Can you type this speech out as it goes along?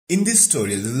In this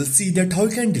tutorial, we will see that how you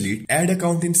can delete ad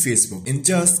account in Facebook in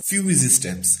just few easy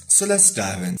steps. So let's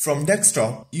dive in. From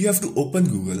desktop, you have to open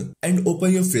Google and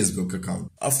open your Facebook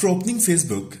account. After opening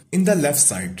Facebook, in the left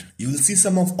side, you will see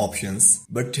some of options,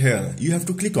 but here you have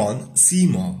to click on See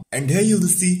More. And here you will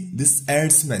see this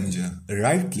Ads Manager.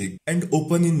 Right click and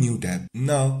open in new tab.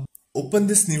 Now open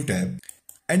this new tab.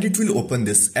 And it will open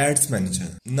this Ads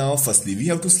Manager. Now firstly we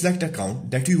have to select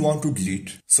account that we want to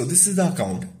delete. So this is the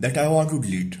account that I want to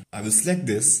delete. I will select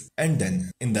this and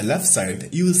then in the left side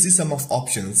you will see some of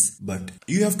options, but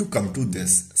you have to come to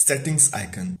this settings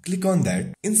icon. Click on that.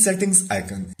 In settings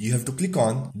icon you have to click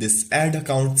on this add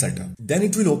account setup. Then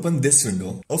it will open this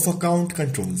window of account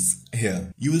controls.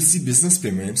 Here you will see business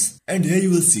payments and here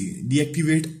you will see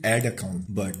deactivate ad account.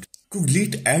 But to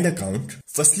delete ad account,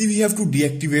 firstly we have to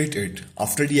deactivate it.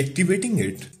 After deactivating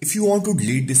it, if you want to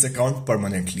delete this account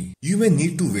permanently, you may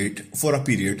need to wait for a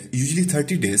period, usually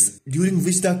 30 days, during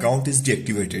which the account is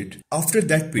deactivated. After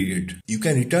that period, you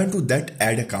can return to that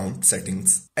ad account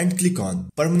settings and click on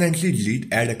permanently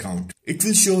delete ad account. It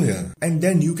will show here and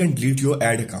then you can delete your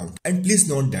ad account. And please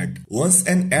note that once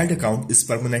an ad account is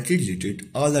permanently deleted,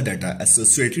 all the data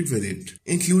associated with it,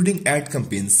 including ad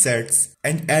campaign sets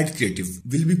and ad creative,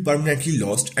 will be permanently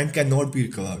lost and cannot be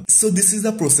recovered. So this is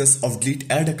the process of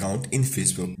delete ad account in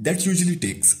Facebook that usually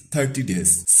takes 30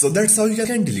 days. So that's how you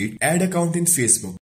can delete ad account in Facebook.